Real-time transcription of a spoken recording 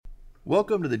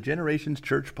Welcome to the Generations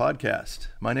Church podcast.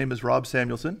 My name is Rob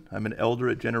Samuelson. I'm an elder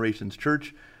at Generations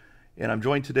Church, and I'm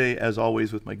joined today, as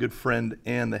always, with my good friend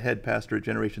and the head pastor at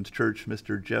Generations Church,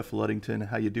 Mr. Jeff Luddington.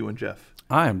 How you doing, Jeff?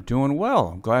 I am doing well.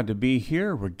 I'm glad to be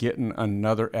here. We're getting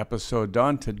another episode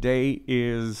done. Today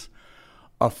is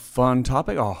a fun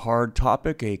topic, a hard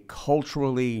topic, a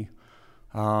culturally,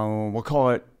 we'll call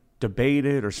it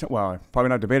debated, or well, probably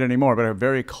not debated anymore, but a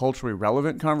very culturally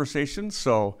relevant conversation.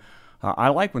 So I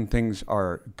like when things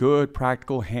are good,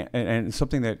 practical, and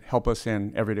something that help us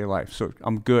in everyday life. So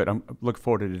I'm good. I'm looking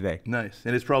forward to today. Nice.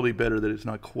 And it's probably better that it's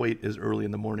not quite as early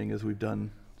in the morning as we've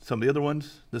done some of the other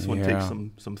ones. This one takes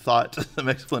some thought, some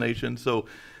explanation. So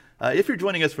if you're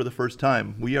joining us for the first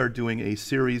time, we are doing a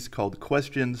series called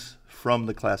Questions from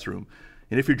the Classroom.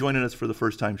 And if you're joining us for the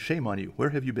first time, shame on you.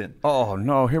 Where have you been? Oh,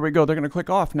 no. Here we go. They're going to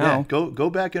click off now. Yeah, go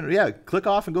back and, click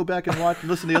off and go back and watch and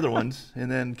listen to the other ones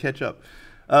and then catch up.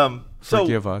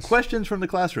 Forgive us. Questions from the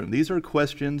classroom. These are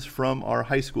questions from our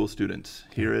high school students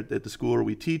here at the school where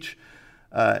we teach.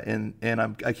 And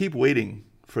I keep waiting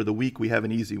for the week we have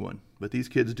an easy one. But these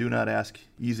kids do not ask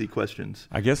easy questions.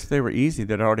 I guess if they were easy,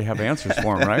 they'd already have answers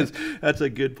for them, right? That's a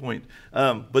good point.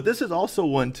 But this is also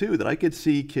one, too, that I could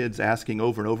see kids asking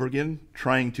over and over again,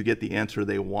 trying to get the answer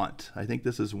they want. I think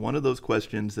this is one of those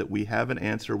questions that we have an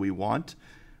answer we want.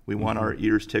 We want our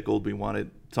ears tickled. We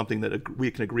want something that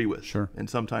we can agree with. Sure. And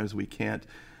sometimes we can't.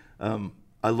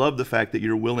 I love the fact that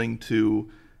you're willing to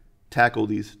tackle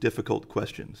these difficult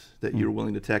questions, that you're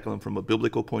willing to tackle them from a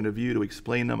biblical point of view, to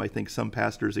explain them. I think some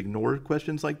pastors ignore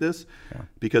questions like this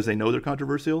because they know they're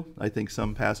controversial. I think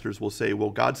some pastors will say,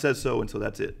 well, God says so, and so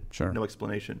that's it. Sure. No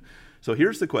explanation. So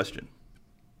here's the question.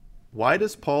 Why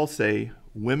does Paul say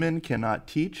women cannot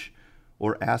teach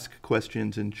or ask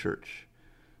questions in church?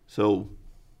 So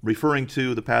referring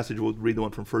to the passage, we'll read the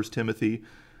one from 1 Timothy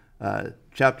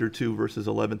chapter 2, verses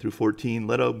 11 through 14.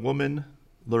 Let a woman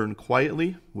learn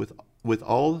quietly with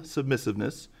all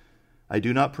submissiveness. I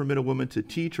do not permit a woman to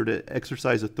teach or to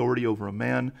exercise authority over a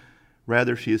man.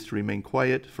 Rather, she is to remain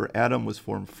quiet, for Adam was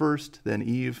formed first, then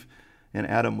Eve, and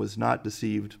Adam was not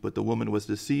deceived, but the woman was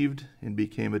deceived and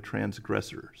became a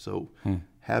transgressor. So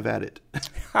have at it.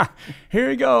 Here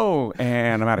you go.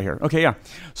 And I'm out of here. Okay, yeah.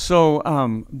 So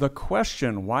the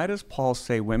question, why does Paul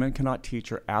say women cannot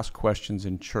teach or ask questions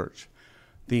in church?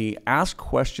 The ask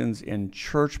questions in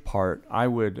church part, I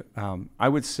would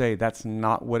say that's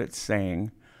not what it's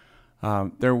saying.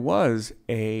 There was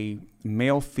a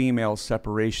male-female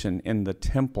separation in the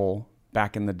temple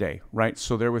back in the day, right?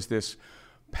 So there was this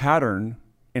pattern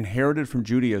inherited from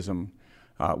Judaism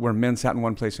where men sat in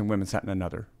one place and women sat in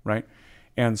another, right?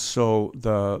 And so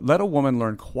the let a woman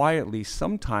learn quietly,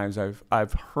 sometimes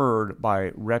I've heard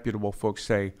by reputable folks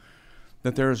say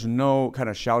that there's no kind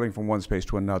of shouting from one space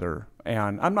to another.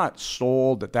 And I'm not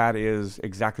sold that that is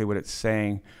exactly what it's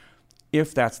saying.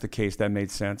 If that's the case, that made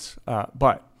sense.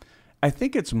 But I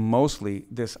think it's mostly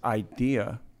this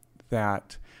idea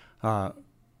that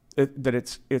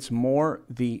it's more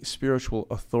the spiritual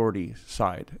authority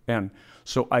side. And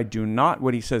so I do not,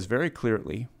 what he says very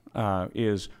clearly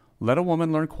is, let a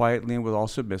woman learn quietly and with all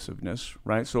submissiveness,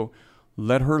 right? So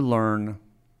let her learn,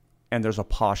 and there's a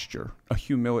posture,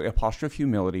 a posture of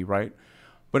humility, right?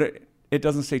 But it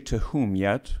doesn't say to whom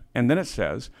yet. And then it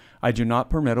says, I do not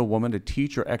permit a woman to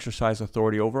teach or exercise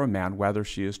authority over a man, whether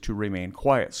she is to remain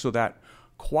quiet. So that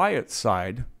quiet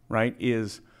side, right,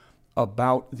 is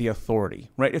about the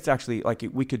authority, right? It's actually like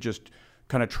we could just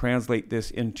kind of translate this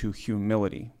into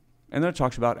humility. And then it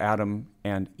talks about Adam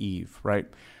and Eve, right?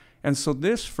 And so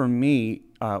this, for me,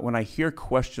 when I hear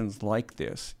questions like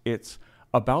this, it's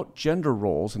about gender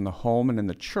roles in the home and in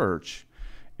the church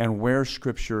and where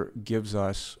Scripture gives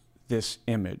us this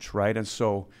image, right? And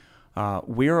so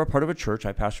we are a part of a church.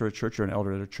 I pastor a church or an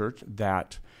elder at a church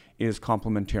that is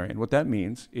complementarian. What that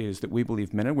means is that we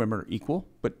believe men and women are equal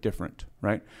but different,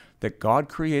 right? That God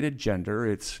created gender.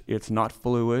 It's not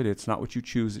fluid. It's not what you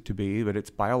choose it to be, but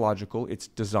it's biological. It's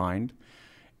designed.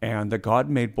 And that God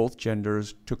made both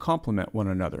genders to complement one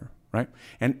another, right?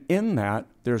 And in that,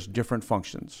 there's different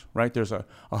functions, right? There's a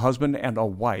husband and a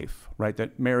wife, right?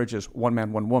 That marriage is one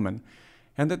man, one woman.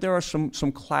 And that there are some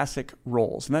classic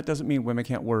roles. And that doesn't mean women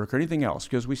can't work or anything else,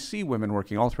 because we see women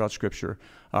working all throughout Scripture.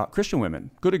 Christian women,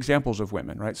 good examples of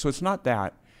women, right? So it's not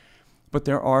that, but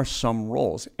there are some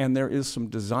roles. And there is some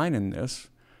design in this.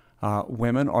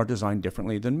 Women are designed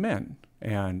differently than men.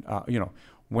 And,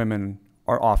 women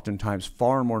are oftentimes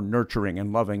far more nurturing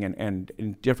and loving and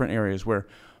in different areas where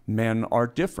men are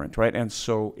different, right? And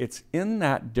so it's in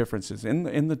that differences,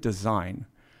 in the design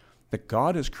that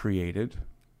God has created.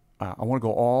 I want to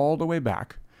go all the way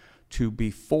back to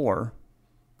before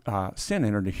sin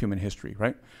entered into human history,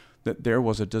 right? That there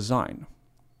was a design.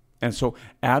 And so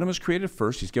Adam is created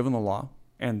first. He's given the law.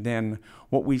 And then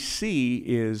what we see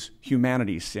is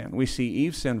humanity's sin. We see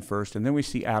Eve sin first, and then we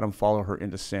see Adam follow her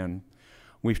into sin.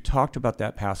 We've talked about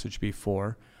that passage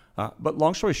before. But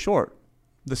long story short,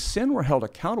 the sin we're held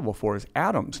accountable for is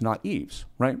Adam's, not Eve's,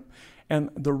 right? And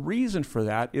the reason for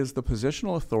that is the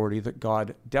positional authority that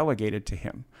God delegated to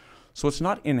him. So it's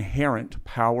not inherent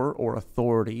power or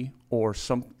authority or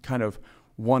some kind of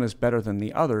one is better than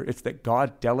the other. It's that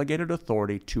God delegated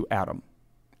authority to Adam.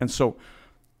 And so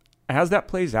as that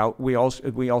plays out, we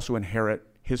also inherit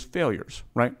his failures,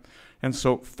 right? And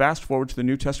so fast forward to the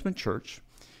New Testament church,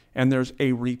 and there's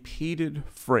a repeated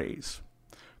phrase.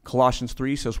 Colossians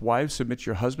 3 says, wives, submit to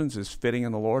your husbands as fitting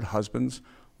in the Lord. Husbands,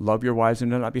 love your wives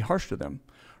and do not be harsh to them,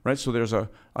 right? So there's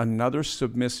another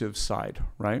submissive side,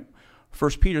 right?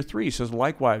 1 Peter 3 says,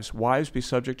 likewise, wives, be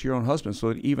subject to your own husbands, so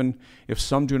that even if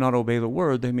some do not obey the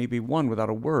word, they may be won without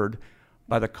a word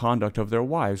by the conduct of their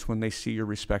wives when they see your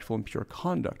respectful and pure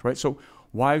conduct, right? So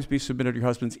wives, be submitted to your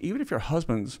husbands, even if your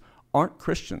husbands aren't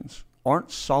Christians,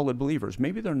 aren't solid believers.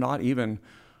 Maybe they're not even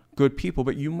good people,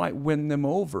 but you might win them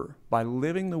over by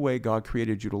living the way God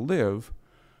created you to live.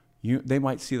 They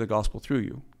might see the gospel through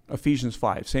you. Ephesians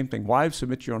 5, same thing. Wives,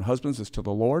 submit to your own husbands as to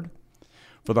the Lord.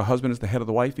 For the husband is the head of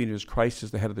the wife, even as Christ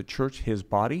is the head of the church, his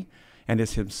body, and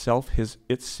is himself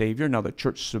its Savior. Now the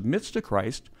church submits to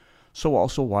Christ, so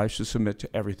also wives should submit to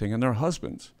everything in their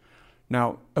husbands.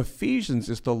 Now, Ephesians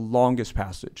is the longest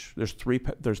passage. There's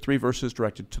three verses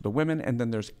directed to the women, and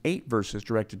then there's 8 verses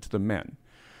directed to the men.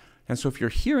 And so if you're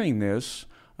hearing this,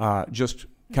 just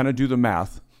kind of do the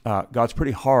math. God's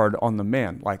pretty hard on the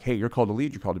men. Like, hey, you're called to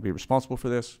lead. You're called to be responsible for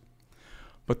this.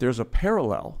 But there's a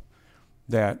parallel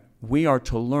that we are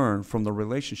to learn from the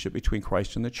relationship between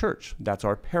Christ and the church. That's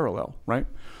our parallel, right?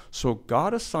 So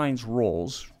God assigns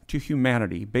roles to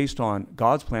humanity based on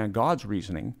God's plan, God's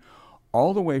reasoning,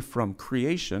 all the way from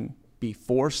creation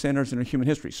before sinners in human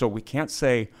history. So we can't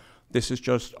say this is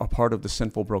just a part of the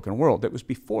sinful, broken world. That was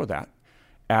before that.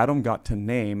 Adam got to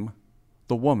name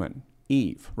the woman,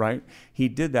 Eve, right? He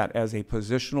did that as a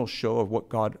positional show of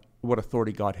what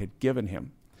authority God had given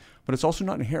him. But it's also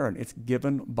not inherent. It's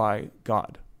given by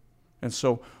God. And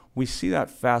so we see that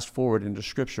fast forward into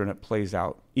Scripture, and it plays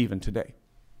out even today.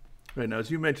 Right. Now, as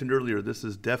you mentioned earlier, this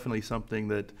is definitely something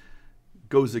that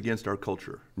goes against our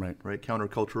culture, right?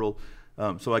 Countercultural.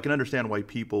 So I can understand why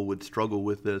people would struggle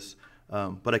with this,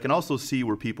 but I can also see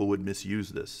where people would misuse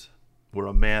this, where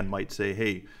a man might say,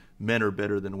 hey, men are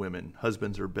better than women,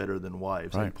 husbands are better than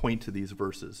wives, right, and point to these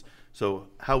verses. So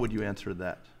how would you answer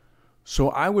that? So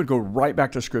I would go right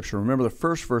back to Scripture. Remember the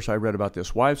first verse I read about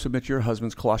this. Wives, submit to your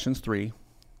husbands, Colossians 3.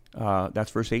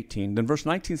 That's verse 18. Then verse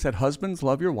 19 said, husbands,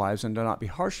 love your wives and do not be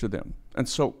harsh to them. And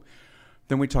so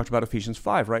then we talked about Ephesians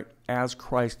 5, right? As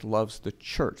Christ loves the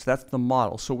church. That's the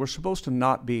model. So we're supposed to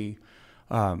not be,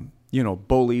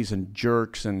 bullies and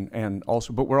jerks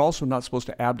but we're also not supposed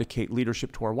to abdicate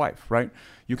leadership to our wife, right?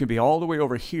 You can be all the way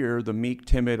over here, the meek,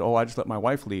 timid, I just let my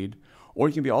wife lead. Or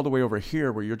you can be all the way over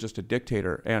here where you're just a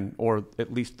dictator, or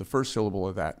at least the first syllable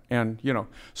of that. And,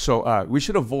 so we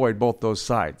should avoid both those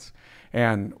sides.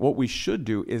 And what we should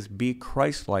do is be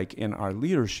Christ-like in our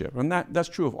leadership. And that's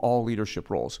true of all leadership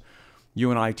roles.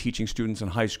 You and I teaching students in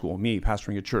high school, me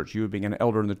pastoring a church, you being an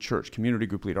elder in the church, community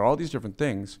group leader, all these different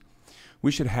things. We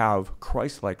should have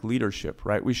Christ-like leadership,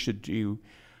 right? We should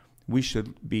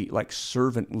be like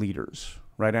servant leaders,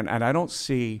 right? And I don't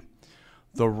see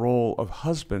the role of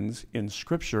husbands in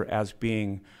Scripture as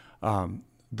being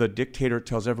the dictator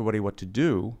tells everybody what to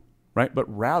do, right? But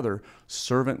rather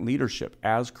servant leadership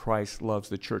as Christ loves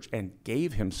the church and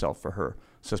gave himself for her,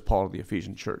 says Paul to the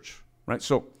Ephesian church, right?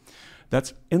 So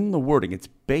that's in the wording. It's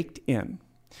baked in.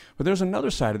 But there's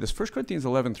another side of this. 1 Corinthians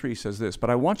 11:3 says this, but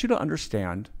I want you to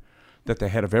understand that the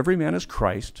head of every man is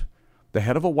Christ, the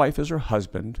head of a wife is her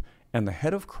husband, and the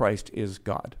head of Christ is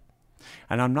God.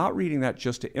 And I'm not reading that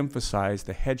just to emphasize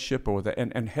the headship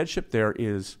and headship there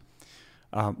is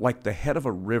like the head of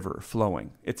a river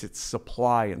flowing. It's its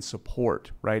supply and support,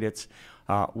 right? It's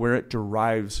where it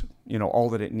derives, all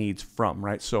that it needs from,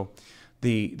 right? So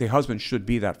the husband should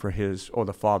be that for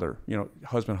the father,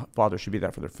 father should be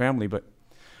that for their family. But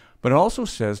it also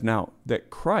says now that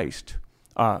Christ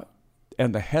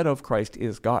and the head of Christ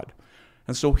is God.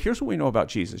 And so here's what we know about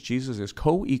Jesus. Jesus is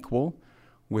co-equal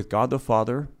with God the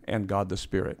Father and God the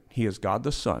Spirit. He is God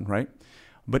the Son, right?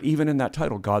 But even in that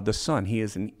title, God the Son, he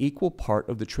is an equal part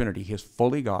of the Trinity. He is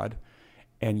fully God,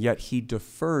 and yet he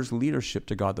defers leadership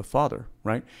to God the Father,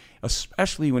 right?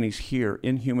 Especially when he's here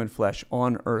in human flesh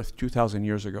on earth 2,000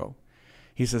 years ago.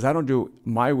 He says, I don't do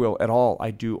my will at all.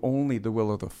 I do only the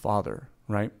will of the Father,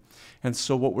 right? And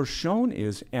so what we're shown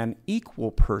is an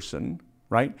equal person,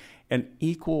 right? An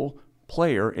equal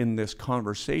player in this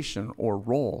conversation or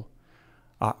role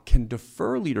can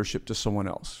defer leadership to someone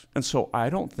else. And so I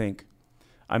don't think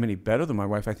I'm any better than my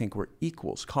wife. I think we're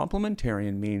equals.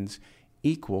 Complementarian means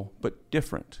equal but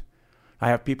different. I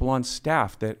have people on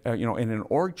staff that, in an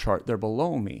org chart, they're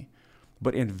below me.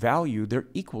 But in value, they're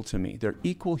equal to me. They're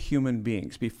equal human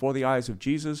beings. Before the eyes of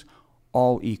Jesus,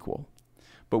 all equal.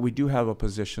 But we do have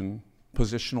positional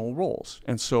roles.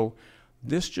 And so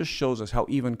this just shows us how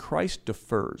even Christ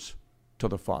defers to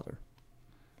the Father.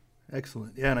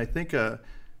 Excellent. Yeah, and I think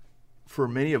for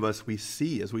many of us, we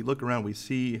see, as we look around, we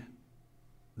see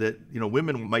that,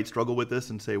 women might struggle with this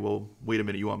and say, well, wait a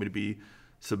minute, you want me to be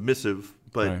submissive?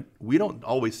 But Right. we don't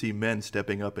always see men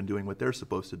stepping up and doing what they're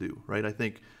supposed to do, right? I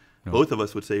think both of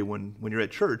us would say when you're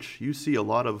at church, you see a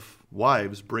lot of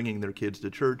wives bringing their kids to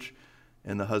church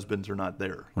and the husbands are not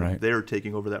there. Right. They're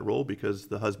taking over that role because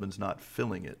the husband's not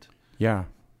filling it. Yeah.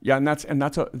 Yeah, and that's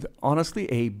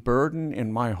honestly a burden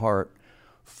in my heart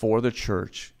for the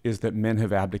church is that men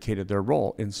have abdicated their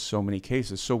role in so many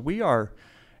cases. So we are,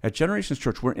 at Generations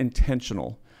Church, we're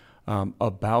intentional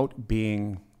about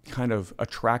being kind of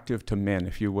attractive to men,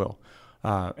 if you will.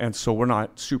 And so we're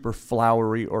not super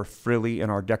flowery or frilly in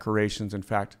our decorations. In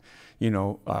fact,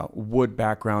 wood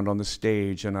background on the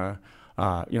stage and a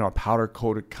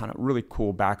powder-coated kind of really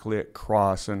cool backlit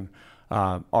cross, and we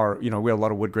have a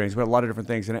lot of wood grains. We have a lot of different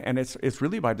things, and it's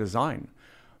really by design,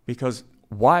 because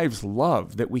wives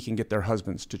love that we can get their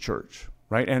husbands to church,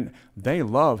 right? And they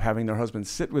love having their husbands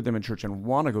sit with them in church and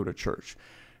want to go to church.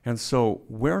 And so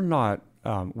we're not,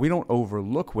 we don't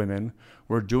overlook women.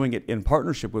 We're doing it in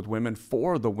partnership with women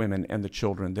for the women and the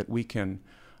children that we can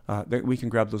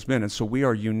grab those men. And so we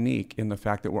are unique in the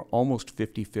fact that we're almost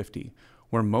 50-50,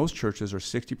 where most churches are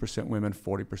 60% women,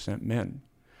 40% men.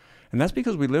 And that's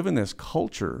because we live in this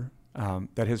culture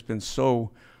that has been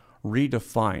so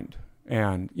redefined.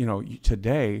 And,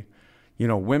 today,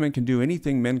 women can do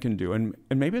anything men can do. And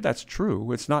maybe that's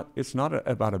true. It's not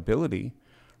about ability,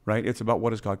 right? It's about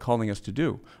what is God calling us to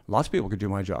do. Lots of people could do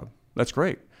my job. That's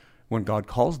great. When God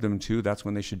calls them to, that's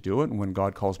when they should do it. And when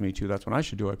God calls me to, that's when I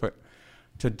should do it. But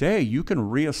today, you can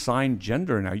reassign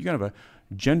gender now. You can have a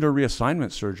gender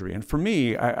reassignment surgery. And for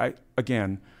me,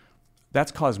 again,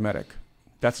 that's cosmetic.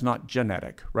 That's not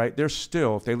genetic, right? There's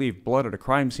still, if they leave blood at a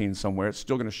crime scene somewhere, it's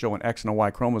still going to show an X and a Y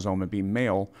chromosome and be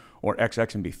male, or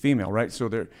XX and be female, right? So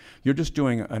you're just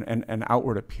doing an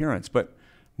outward appearance. But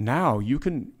now you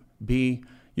can be,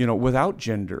 without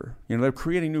gender. They're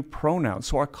creating new pronouns.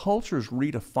 So our culture is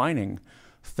redefining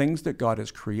things that God has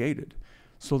created.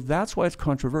 So that's why it's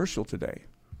controversial today.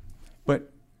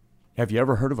 But have you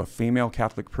ever heard of a female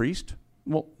Catholic priest?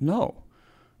 Well, no.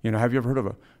 Have you ever heard of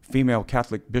a female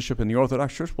Catholic bishop in the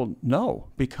Orthodox Church? Well, no,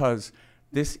 because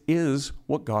this is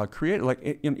what God created.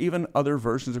 Like even other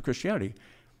versions of Christianity,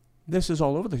 this is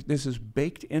all over. This is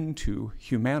baked into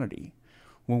humanity.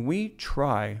 When we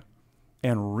try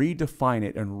and redefine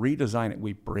it and redesign it,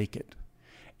 we break it.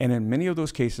 And in many of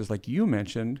those cases, like you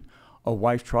mentioned, a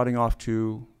wife trotting off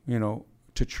to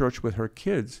church with her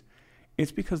kids,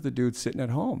 it's because the dude's sitting at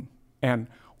home. And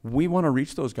we want to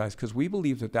reach those guys because we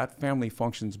believe that family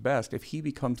functions best if he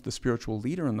becomes the spiritual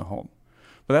leader in the home.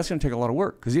 But that's going to take a lot of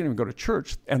work because he didn't even go to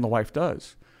church, and the wife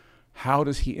does. How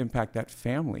does he impact that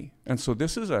family? And so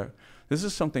this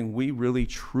is something we really,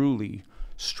 truly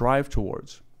strive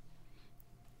towards.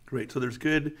 Great. So there's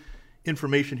good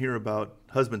information here about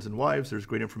husbands and wives. There's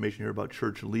great information here about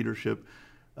church leadership.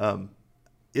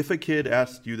 If a kid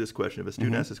asked you this question, if a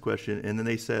student asked this question, and then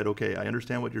they said, okay, I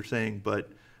understand what you're saying,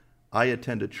 but I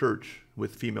attend a church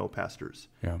with female pastors.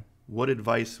 Yeah. What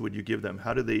advice would you give them?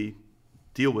 How do they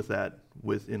deal with that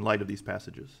in light of these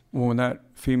passages? Well, when that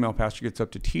female pastor gets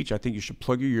up to teach, I think you should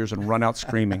plug your ears and run out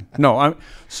screaming. No,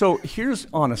 so here's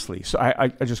honestly. So I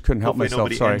just couldn't help Hopefully myself.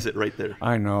 nobody Sorry. ends it right there.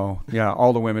 I know. Yeah,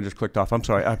 all the women just clicked off. I'm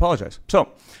sorry. I apologize. So,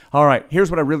 all right. Here's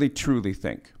what I really truly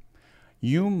think.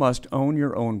 You must own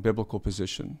your own biblical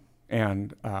position,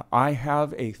 and I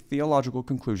have a theological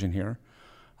conclusion here.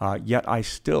 Yet I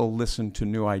still listen to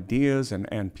new ideas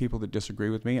and people that disagree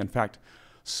with me. In fact,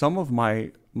 some of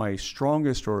my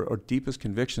strongest or deepest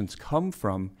convictions come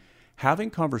from having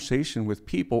conversation with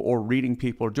people or reading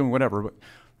people or doing whatever, but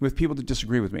with people that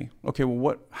disagree with me. Okay,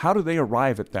 well, how do they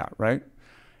arrive at that, right?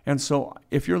 And so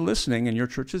if you're listening and your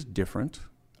church is different,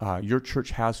 your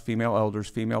church has female elders,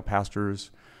 female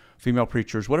pastors, female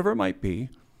preachers, whatever it might be,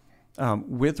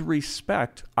 with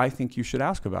respect, I think you should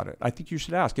ask about it. I think you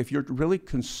should ask. If you're really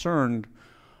concerned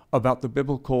about the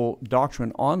biblical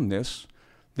doctrine on this,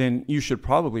 then you should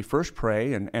probably first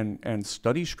pray and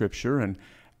study Scripture and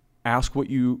ask what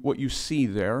you see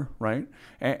there, right?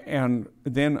 And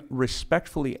then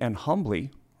respectfully and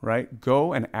humbly, right,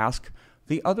 go and ask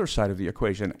the other side of the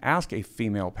equation. Ask a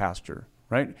female pastor,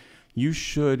 right? You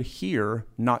should hear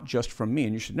not just from me,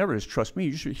 and you should never just trust me.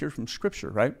 You should hear from Scripture,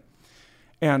 right?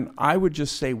 And I would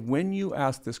just say, when you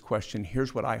ask this question,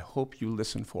 here's what I hope you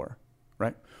listen for,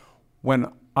 right?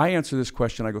 When I answer this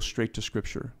question, I go straight to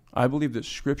Scripture. I believe that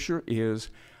Scripture is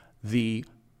the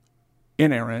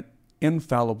inerrant,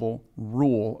 infallible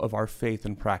rule of our faith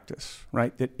and practice,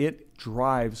 right? That it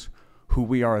drives who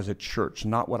we are as a church,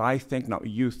 not what I think, not what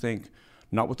you think,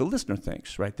 not what the listener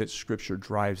thinks, right? That Scripture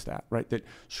drives that, right? That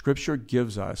Scripture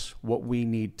gives us what we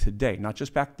need today, not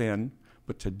just back then,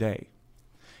 but today.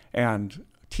 And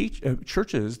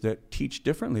churches that teach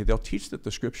differently, they'll teach that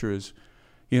the Scripture is,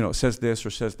 says this or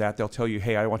says that. They'll tell you,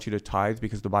 hey, I want you to tithe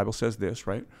because the Bible says this,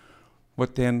 right?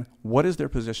 But then what is their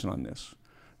position on this?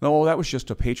 No, that was just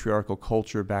a patriarchal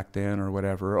culture back then or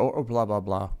whatever, or blah, blah,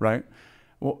 blah, right?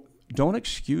 Well, don't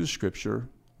excuse Scripture,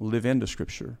 live into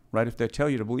Scripture, right? If they tell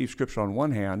you to believe Scripture on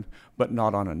one hand, but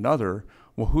not on another,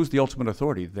 well, who's the ultimate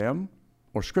authority, them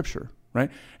or Scripture, right?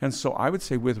 And so I would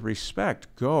say with respect,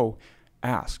 go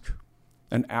ask,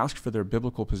 and ask for their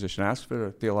biblical position, ask for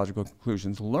their theological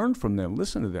conclusions, learn from them,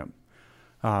 listen to them.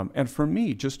 And for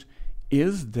me, just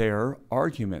is their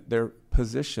argument, their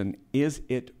position, is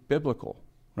it biblical,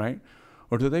 right?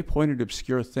 Or do they point at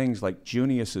obscure things like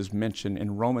Junius is mentioned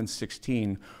in Romans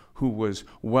 16, who was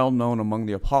well-known among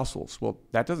the apostles? Well,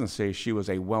 that doesn't say she was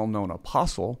a well-known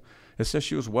apostle. It says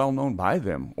she was well-known by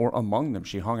them or among them.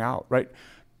 She hung out, right?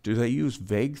 Do they use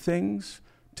vague things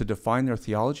to define their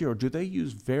theology, or do they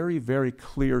use very, very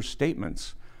clear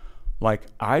statements like,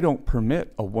 I don't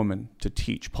permit a woman to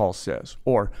teach, Paul says,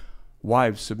 or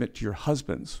wives, submit to your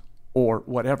husbands, or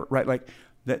whatever, right? Like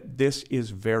that this is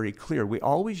very clear. We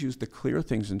always use the clear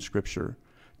things in Scripture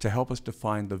to help us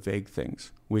define the vague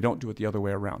things. We don't do it the other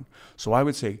way around. So I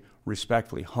would say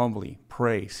respectfully, humbly,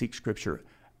 pray, seek Scripture,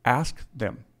 ask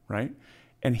them, right?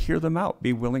 And hear them out.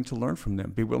 Be willing to learn from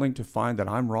them. Be willing to find that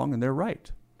I'm wrong and they're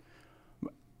right.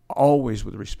 Always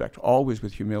with respect, always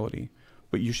with humility.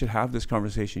 But you should have this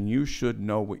conversation. You should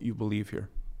know what you believe here.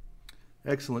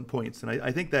 Excellent points. And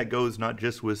I think that goes not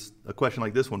just with a question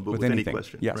like this one, but with any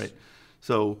question, yes. Right?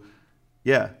 So,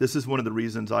 yeah, this is one of the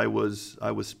reasons I was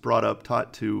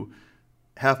taught to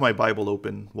have my Bible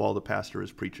open while the pastor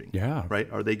is preaching. Yeah.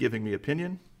 Right? Are they giving me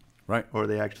opinion? Right. Or are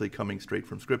they actually coming straight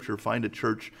from Scripture? Find a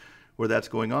church where that's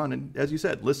going on. And as you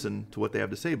said, listen to what they have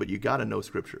to say, but you got to know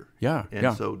Scripture. Yeah.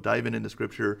 And so diving into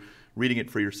Scripture, reading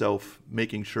it for yourself,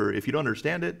 making sure if you don't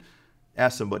understand it,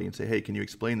 ask somebody and say, hey, can you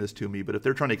explain this to me? But if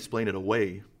they're trying to explain it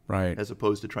away, right, as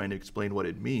opposed to trying to explain what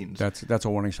it means. That's a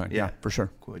warning sign. Yeah, for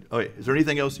sure. Okay. Is there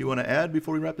anything else you want to add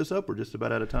before we wrap this up? We're just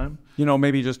about out of time.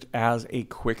 Maybe just as a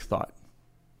quick thought.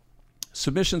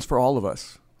 Submissions for all of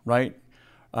us, right?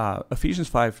 Ephesians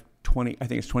 5:20, I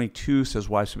think it's 22, says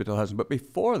wives submit to the husband. But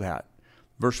before that,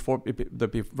 verse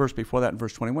before that in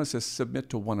verse 21 says submit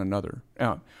to one another.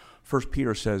 1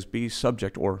 Peter says be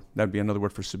subject, or that'd be another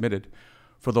word for submitted,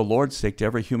 for the Lord's sake to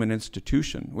every human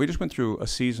institution. We just went through a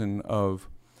season of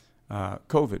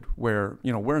COVID where,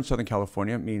 we're in Southern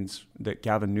California. It means that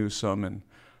Gavin Newsom and,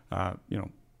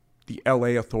 the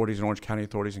LA authorities and Orange County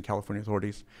authorities and California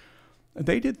authorities,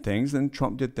 they did things, and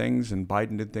Trump did things, and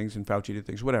Biden did things, and Fauci did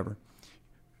things, whatever.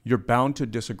 You're bound to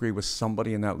disagree with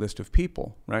somebody in that list of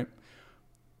people, right?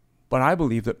 But I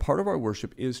believe that part of our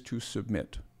worship is to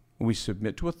submit. We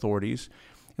submit to authorities,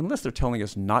 unless they're telling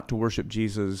us not to worship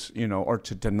Jesus, or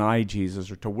to deny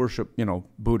Jesus, or to worship,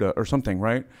 Buddha or something,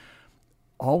 right?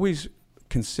 Always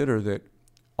consider that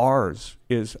ours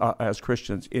is, as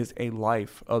Christians, is a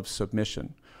life of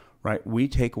submission, right? We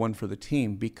take one for the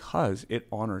team because it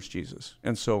honors Jesus.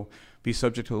 And so be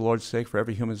subject to the Lord's sake for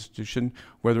every human institution,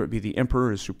 whether it be the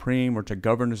emperor is supreme or to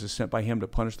governors is sent by him to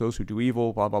punish those who do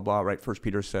evil, blah, blah, blah, right? 1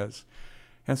 Peter says.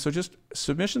 And so just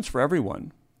submissions for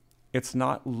everyone. It's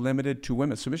not limited to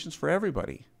women. Submissions for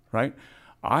everybody, right?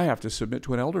 I have to submit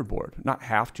to an elder board. Not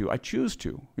have to. I choose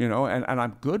to, and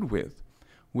I'm good with.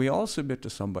 We all submit to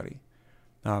somebody.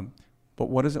 But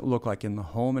what does it look like in the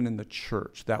home and in the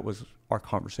church? That was our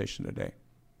conversation today.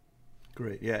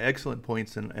 Great. Yeah, excellent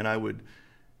points. And I would,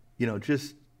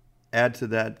 just add to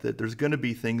that there's going to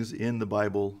be things in the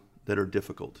Bible that are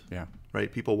difficult. Yeah.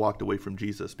 Right? People walked away from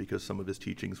Jesus because some of his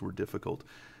teachings were difficult.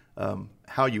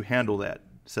 How you handle that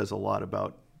says a lot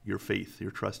about your faith,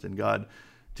 your trust in God.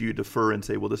 Do you defer and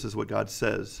say, well, this is what God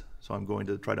says, so I'm going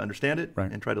to try to understand it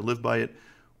right, and try to live by it?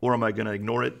 Or am I going to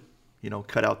ignore it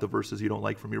cut out the verses you don't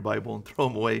like from your Bible and throw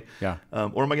them away? Yeah.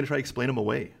 Or am I going to try to explain them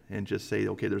away and just say,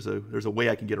 okay, there's a way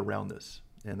I can get around this?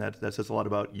 And that says a lot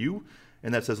about you,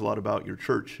 and that says a lot about your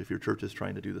church if your church is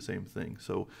trying to do the same thing.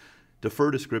 So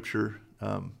defer to Scripture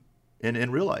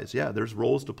and realize, there's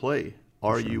roles to play.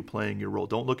 Are you playing your role?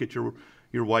 Don't look at your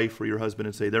wife or your husband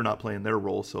and say, they're not playing their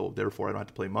role, so therefore I don't have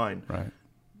to play mine. Right.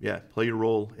 Yeah, play your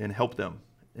role and help them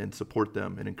and support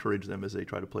them and encourage them as they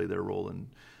try to play their role. And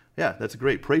that's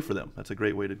great. Pray for them. That's a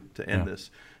great way to end this.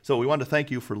 So we want to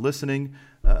thank you for listening.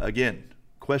 Again,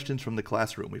 questions from the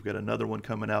classroom. We've got another one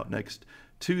coming out next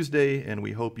Tuesday, and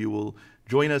we hope you will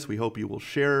join us. We hope you will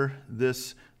share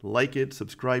this, like it,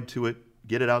 subscribe to it,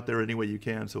 get it out there any way you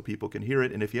can so people can hear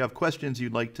it. And if you have questions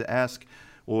you'd like to ask,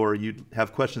 or you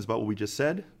have questions about what we just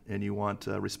said and you want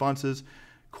responses,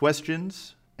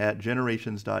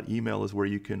 questions@generations.email is where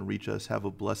you can reach us. Have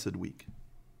a blessed week.